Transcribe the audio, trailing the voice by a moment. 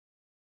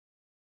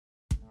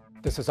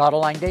This is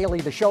Autoline Daily,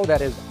 the show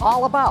that is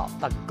all about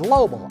the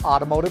global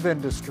automotive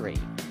industry.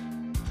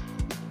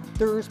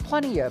 There's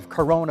plenty of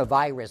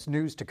coronavirus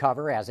news to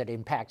cover as it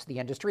impacts the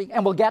industry,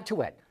 and we'll get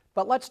to it.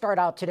 But let's start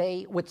out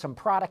today with some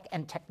product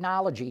and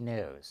technology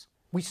news.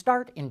 We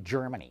start in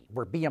Germany,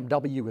 where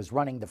BMW is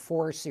running the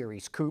 4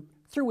 Series Coupe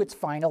through its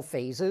final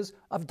phases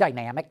of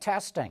dynamic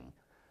testing.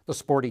 The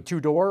sporty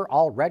two-door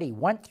already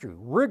went through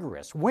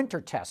rigorous winter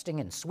testing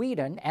in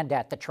Sweden and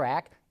at the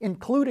track,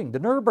 including the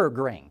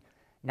Nürburgring.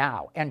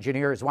 Now,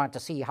 engineers want to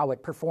see how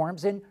it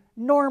performs in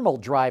normal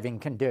driving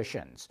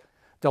conditions.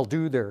 They'll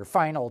do their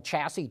final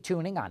chassis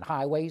tuning on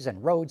highways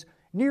and roads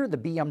near the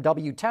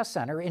BMW Test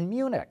Center in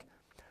Munich.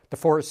 The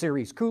 4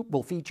 Series Coupe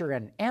will feature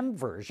an M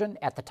version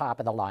at the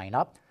top of the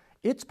lineup.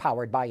 It's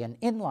powered by an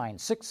inline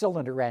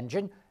 6-cylinder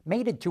engine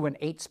mated to an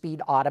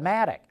 8-speed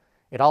automatic.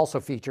 It also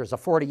features a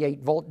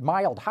 48-volt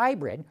mild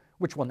hybrid,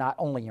 which will not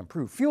only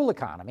improve fuel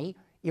economy,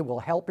 it will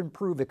help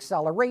improve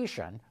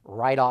acceleration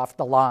right off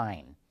the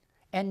line.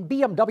 And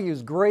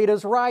BMW's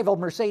greatest rival,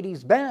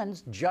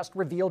 Mercedes-Benz, just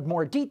revealed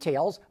more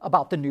details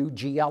about the new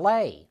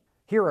GLA.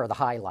 Here are the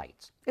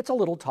highlights. It's a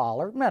little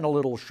taller and a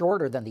little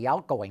shorter than the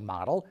outgoing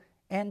model,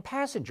 and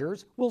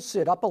passengers will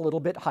sit up a little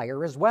bit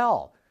higher as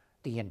well.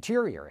 The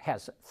interior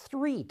has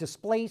 3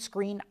 display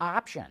screen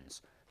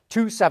options: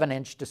 2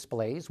 7-inch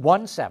displays,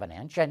 1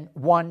 7-inch, and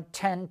 1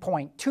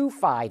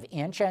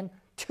 10.25-inch, and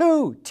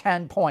 2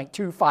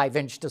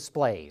 10.25-inch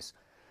displays.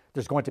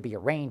 There's going to be a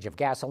range of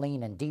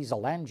gasoline and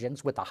diesel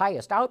engines with the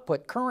highest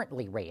output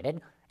currently rated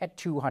at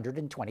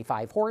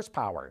 225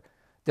 horsepower.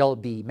 They'll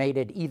be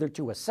mated either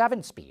to a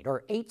 7-speed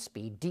or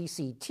 8-speed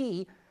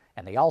DCT,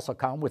 and they also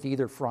come with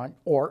either front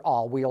or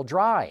all-wheel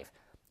drive.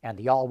 And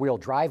the all-wheel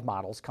drive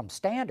models come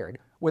standard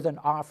with an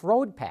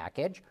off-road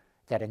package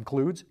that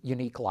includes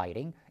unique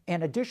lighting,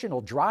 an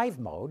additional drive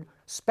mode,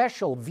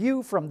 special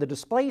view from the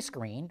display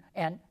screen,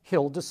 and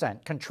hill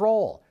descent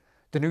control.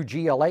 The new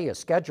GLA is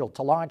scheduled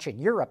to launch in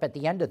Europe at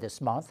the end of this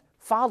month,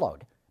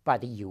 followed by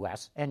the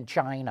US and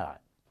China.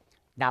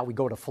 Now we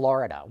go to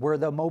Florida, where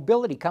the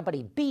mobility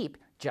company Beep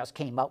just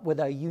came up with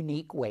a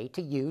unique way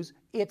to use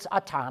its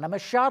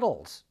autonomous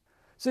shuttles.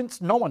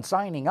 Since no one's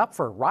signing up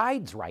for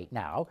rides right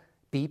now,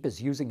 Beep is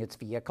using its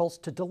vehicles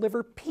to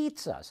deliver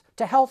pizzas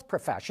to health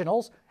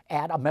professionals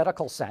at a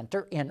medical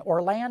center in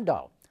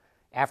Orlando.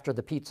 After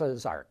the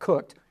pizzas are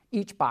cooked,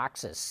 each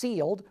box is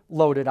sealed,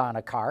 loaded on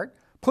a cart,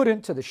 put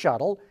into the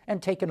shuttle,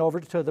 and taken over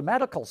to the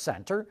medical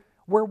center,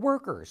 where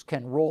workers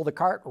can roll the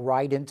cart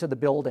right into the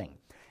building.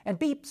 And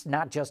Beep's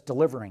not just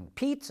delivering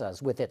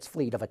pizzas with its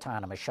fleet of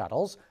autonomous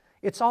shuttles,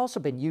 it's also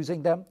been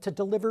using them to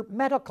deliver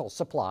medical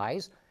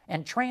supplies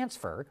and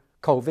transfer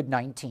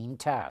COVID-19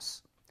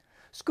 tests.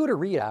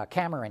 Scuderia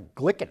Cameron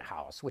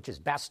Glickenhaus, which is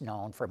best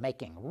known for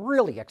making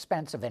really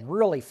expensive and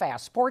really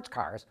fast sports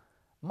cars,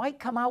 might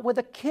come out with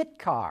a kit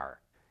car.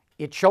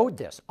 It showed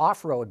this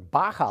off-road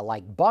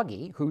Baja-like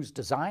buggy, whose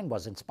design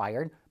was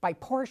inspired by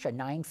Porsche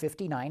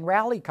 959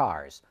 rally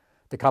cars.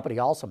 The company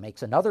also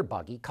makes another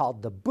buggy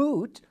called the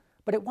Boot,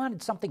 but it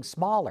wanted something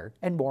smaller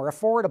and more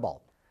affordable.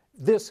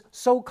 This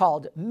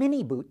so-called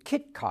mini Boot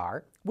kit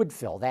car would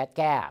fill that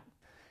gap.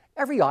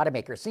 Every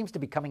automaker seems to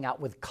be coming out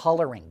with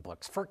coloring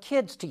books for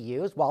kids to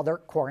use while they're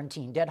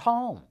quarantined at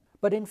home.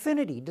 But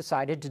Infiniti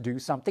decided to do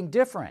something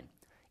different.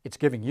 It's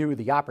giving you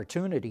the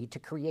opportunity to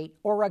create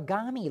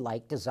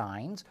origami-like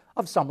designs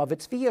of some of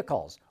its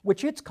vehicles,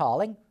 which it's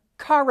calling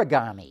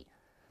Carigami.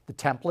 The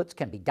templates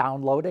can be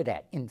downloaded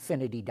at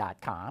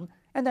Infiniti.com,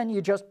 and then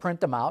you just print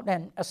them out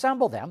and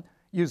assemble them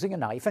using a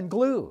knife and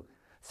glue.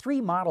 3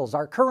 models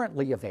are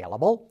currently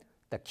available: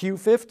 the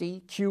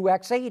Q50,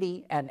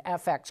 QX80, and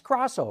FX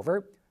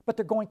crossover, but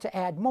they're going to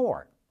add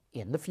more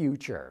in the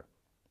future.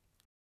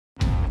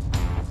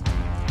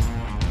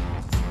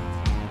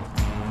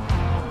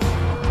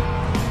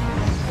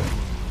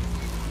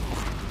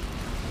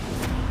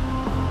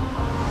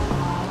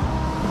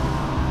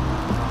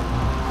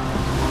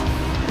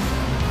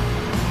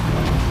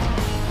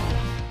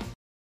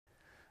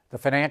 The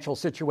financial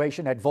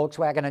situation at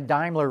Volkswagen and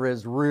Daimler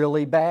is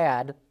really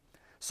bad.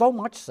 So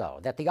much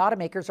so that the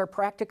automakers are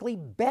practically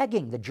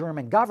begging the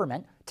German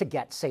government to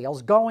get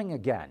sales going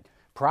again,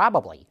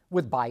 probably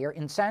with buyer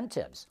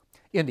incentives.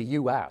 In the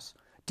U.S.,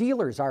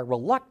 dealers are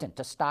reluctant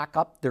to stock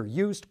up their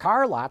used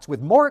car lots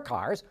with more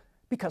cars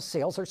because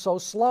sales are so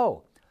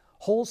slow.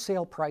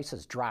 Wholesale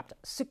prices dropped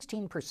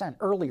 16%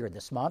 earlier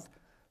this month,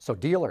 so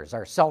dealers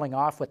are selling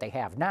off what they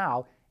have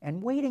now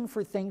and waiting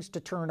for things to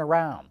turn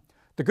around.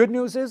 The good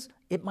news is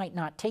it might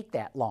not take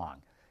that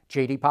long.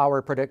 J.D.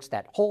 Power predicts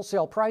that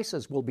wholesale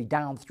prices will be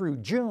down through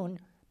June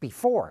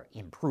before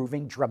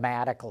improving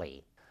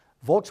dramatically.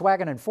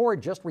 Volkswagen and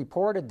Ford just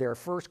reported their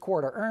first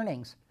quarter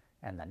earnings,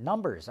 and the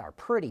numbers are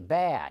pretty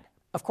bad.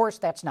 Of course,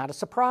 that's not a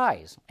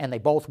surprise, and they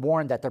both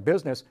warned that their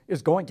business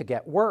is going to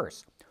get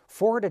worse.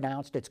 Ford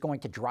announced it's going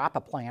to drop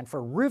a plan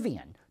for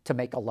Rivian to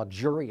make a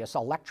luxurious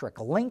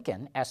electric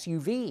Lincoln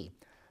SUV.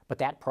 But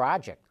that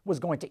project was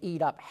going to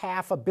eat up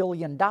 $500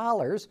 million,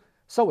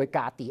 so it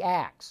got the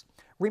axe.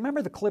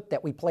 Remember the clip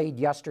that we played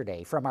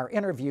yesterday from our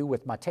interview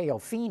with Matteo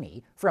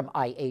Fini from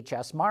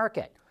IHS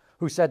Markit,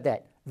 who said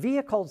that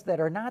vehicles that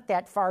are not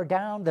that far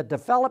down the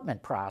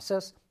development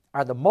process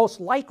are the most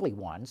likely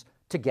ones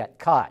to get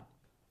cut.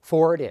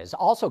 Ford is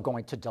also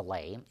going to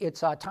delay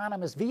its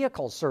autonomous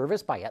vehicle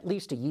service by at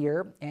least a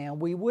year, and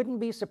we wouldn't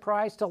be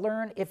surprised to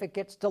learn if it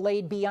gets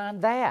delayed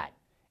beyond that.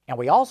 And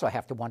we also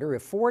have to wonder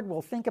if Ford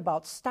will think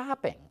about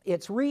stopping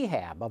its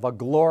rehab of a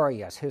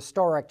glorious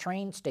historic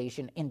train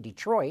station in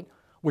Detroit,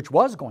 which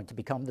was going to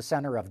become the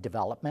center of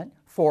development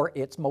for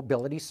its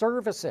mobility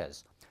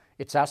services.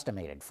 It's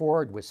estimated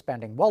Ford was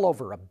spending well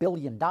over $1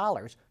 billion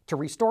to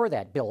restore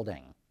that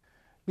building.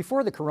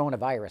 Before the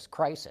coronavirus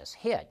crisis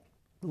hit,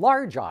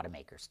 large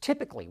automakers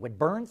typically would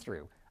burn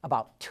through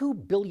about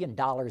 $2 billion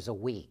a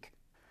week.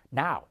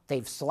 Now,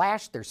 they've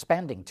slashed their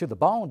spending to the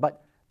bone,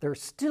 but they're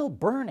still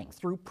burning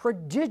through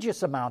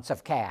prodigious amounts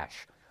of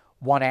cash.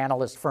 One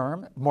analyst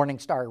firm,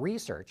 Morningstar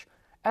Research,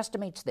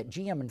 estimates that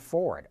GM and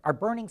Ford are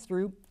burning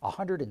through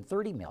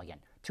 $130 million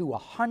to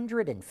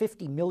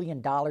 $150 million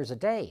a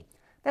day.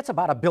 That's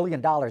about $1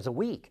 billion a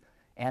week.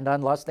 And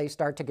unless they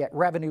start to get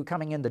revenue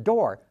coming in the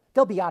door,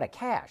 they'll be out of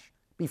cash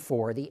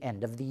before the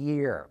end of the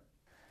year.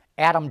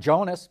 Adam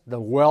Jonas,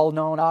 the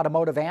well-known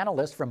automotive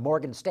analyst from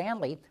Morgan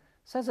Stanley,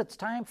 says it's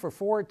time for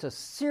Ford to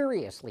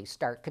seriously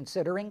start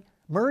considering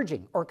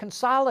merging or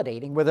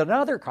consolidating with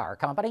another car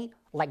company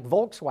like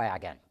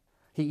Volkswagen.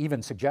 He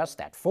even suggests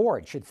that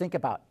Ford should think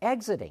about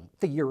exiting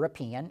the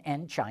European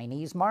and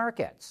Chinese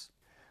markets.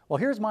 Well,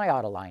 here's my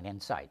Autoline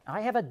insight.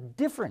 I have a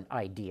different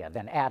idea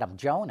than Adam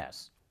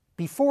Jonas.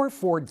 Before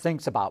Ford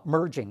thinks about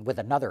merging with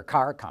another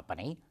car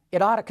company,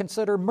 it ought to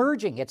consider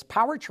merging its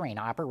powertrain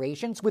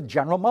operations with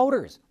General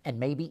Motors and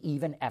maybe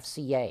even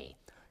FCA.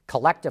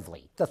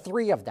 Collectively, the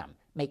three of them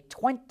make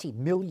 20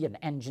 million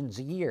engines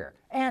a year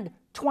and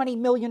 20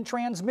 million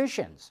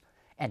transmissions,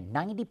 and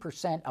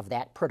 90% of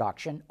that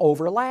production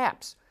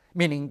overlaps,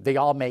 meaning they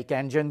all make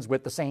engines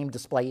with the same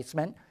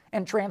displacement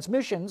and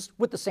transmissions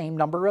with the same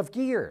number of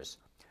gears.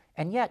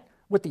 And yet,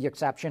 with the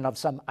exception of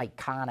some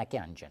iconic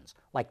engines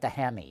like the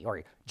Hemi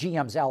or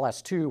GM's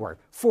LS2 or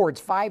Ford's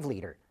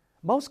 5-liter,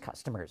 most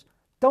customers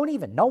don't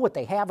even know what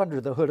they have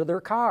under the hood of their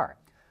car.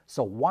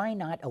 So why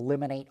not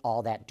eliminate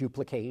all that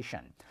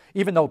duplication?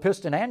 Even though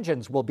piston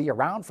engines will be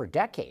around for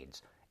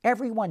decades,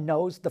 everyone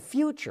knows the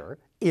future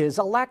is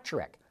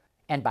electric.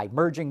 And by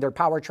merging their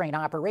powertrain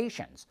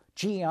operations,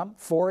 GM,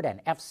 Ford,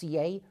 and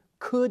FCA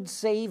could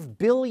save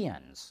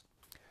billions.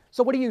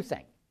 So what do you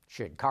think?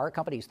 Should car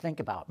companies think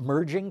about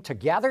merging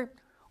together?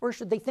 Or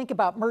should they think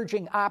about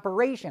merging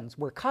operations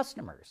where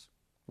customers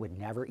would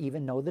never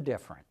even know the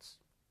difference?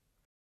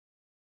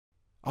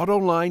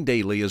 AutoLine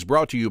Daily is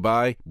brought to you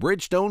by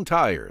Bridgestone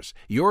Tires.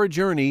 Your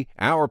journey,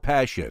 our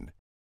passion.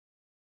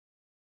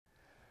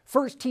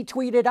 First, he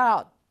tweeted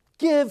out,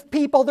 "Give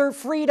people their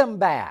freedom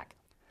back."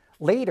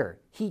 Later,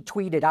 he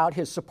tweeted out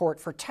his support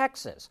for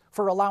Texas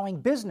for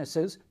allowing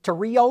businesses to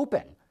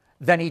reopen.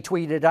 Then he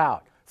tweeted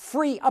out,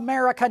 "Free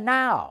America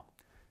now."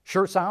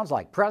 Sure sounds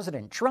like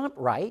President Trump,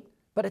 right?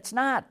 But it's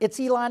not. It's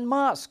Elon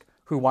Musk,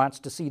 who wants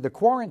to see the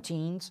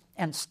quarantines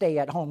and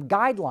stay-at-home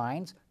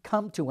guidelines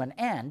come to an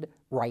end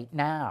right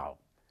now.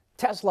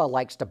 Tesla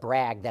likes to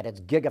brag that its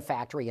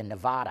Gigafactory in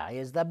Nevada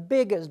is the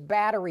biggest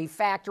battery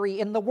factory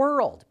in the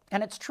world.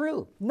 And it's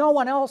true. No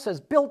one else has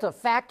built a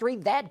factory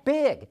that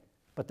big.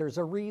 But there's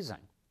a reason,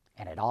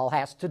 and it all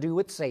has to do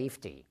with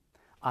safety.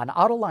 On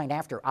Autoline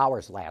After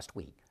Hours last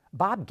week,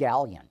 Bob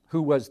Gallion,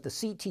 who was the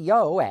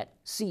CTO at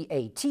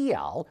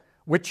CATL,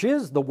 which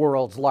is the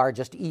world's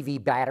largest EV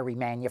battery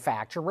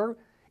manufacturer,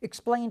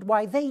 explained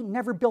why they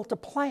never built a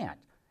plant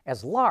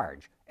as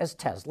large as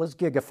Tesla's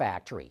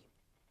Gigafactory.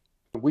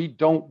 We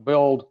don't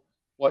build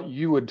what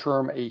you would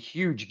term a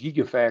huge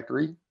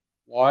gigafactory.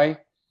 Why?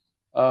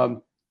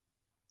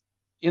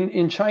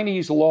 In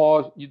Chinese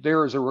law,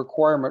 there is a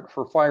requirement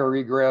for fire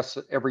egress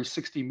every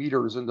 60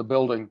 meters in the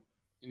building.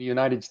 In the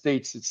United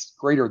States, it's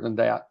greater than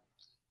that.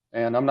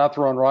 And I'm not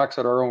throwing rocks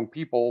at our own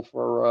people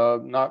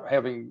for not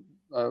having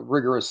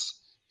rigorous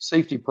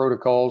safety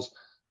protocols.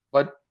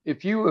 But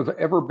if you have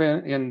ever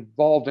been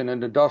involved in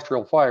an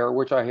industrial fire,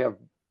 which I have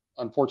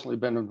unfortunately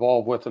been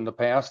involved with in the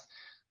past,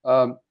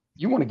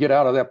 you want to get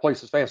out of that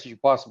place as fast as you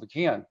possibly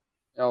can.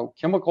 You know,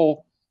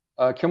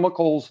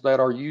 chemicals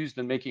that are used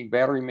in making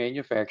battery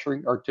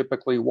manufacturing are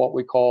typically what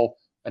we call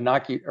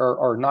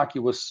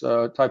innocuous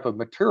type of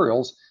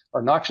materials,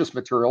 or noxious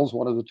materials,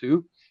 one of the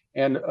two.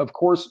 And of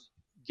course,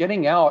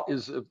 getting out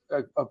is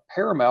of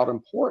paramount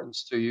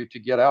importance to you to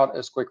get out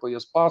as quickly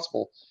as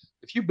possible.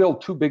 If you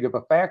build too big of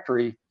a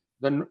factory,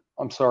 then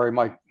I'm sorry,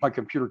 my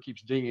computer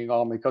keeps dinging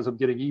on me because I'm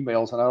getting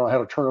emails and I don't know how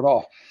to turn it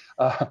off.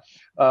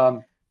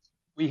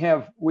 We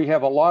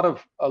have a lot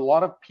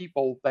of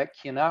people that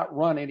cannot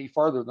run any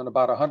farther than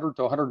about 100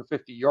 to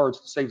 150 yards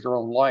to save their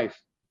own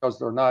life because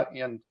they're not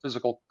in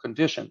physical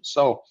condition.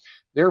 So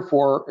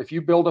therefore, if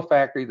you build a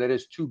factory that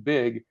is too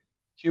big,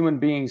 human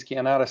beings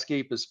cannot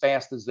escape as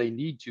fast as they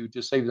need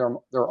to save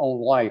their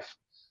own life.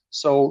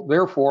 So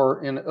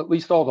therefore, in at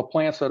least all the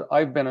plants that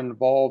I've been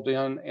involved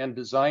in and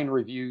design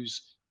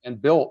reviews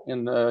and built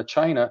in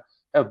China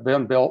have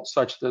been built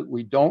such that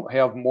we don't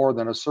have more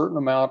than a certain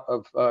amount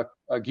of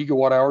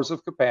gigawatt hours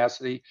of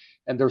capacity,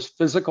 and there's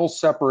physical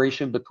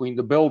separation between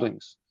the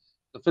buildings.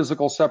 The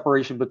physical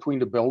separation between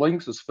the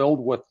buildings is filled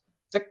with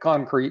thick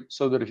concrete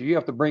so that if you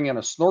have to bring in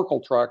a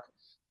snorkel truck,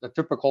 the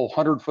typical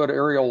 100-foot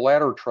aerial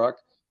ladder truck,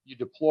 you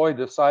deploy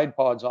the side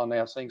pods on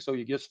that thing so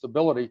you get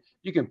stability.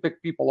 You can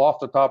pick people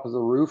off the top of the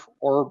roof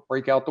or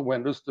break out the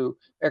windows to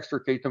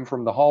extricate them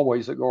from the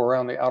hallways that go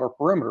around the outer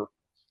perimeter.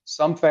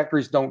 Some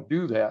factories don't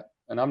do that.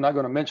 And I'm not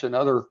going to mention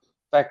other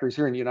factories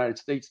here in the United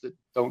States that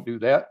don't do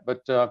that,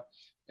 but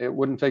it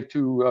wouldn't take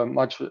too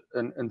much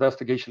an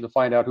investigation to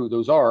find out who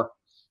those are.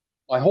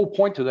 My whole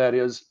point to that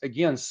is,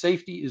 again,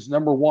 safety is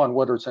number one,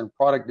 whether it's in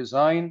product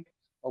design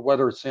or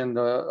whether it's in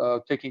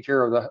taking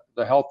care of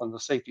the health and the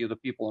safety of the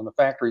people in the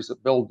factories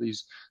that build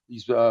these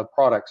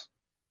products.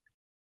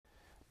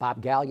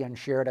 Bob Galyen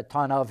shared a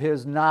ton of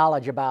his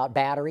knowledge about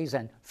batteries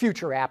and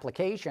future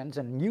applications,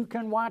 and you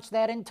can watch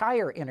that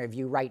entire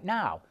interview right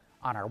now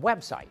on our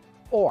website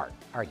or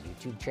our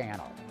YouTube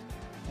channel.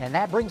 And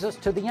that brings us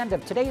to the end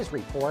of today's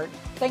report.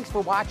 Thanks for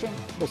watching.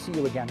 We'll see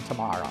you again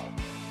tomorrow.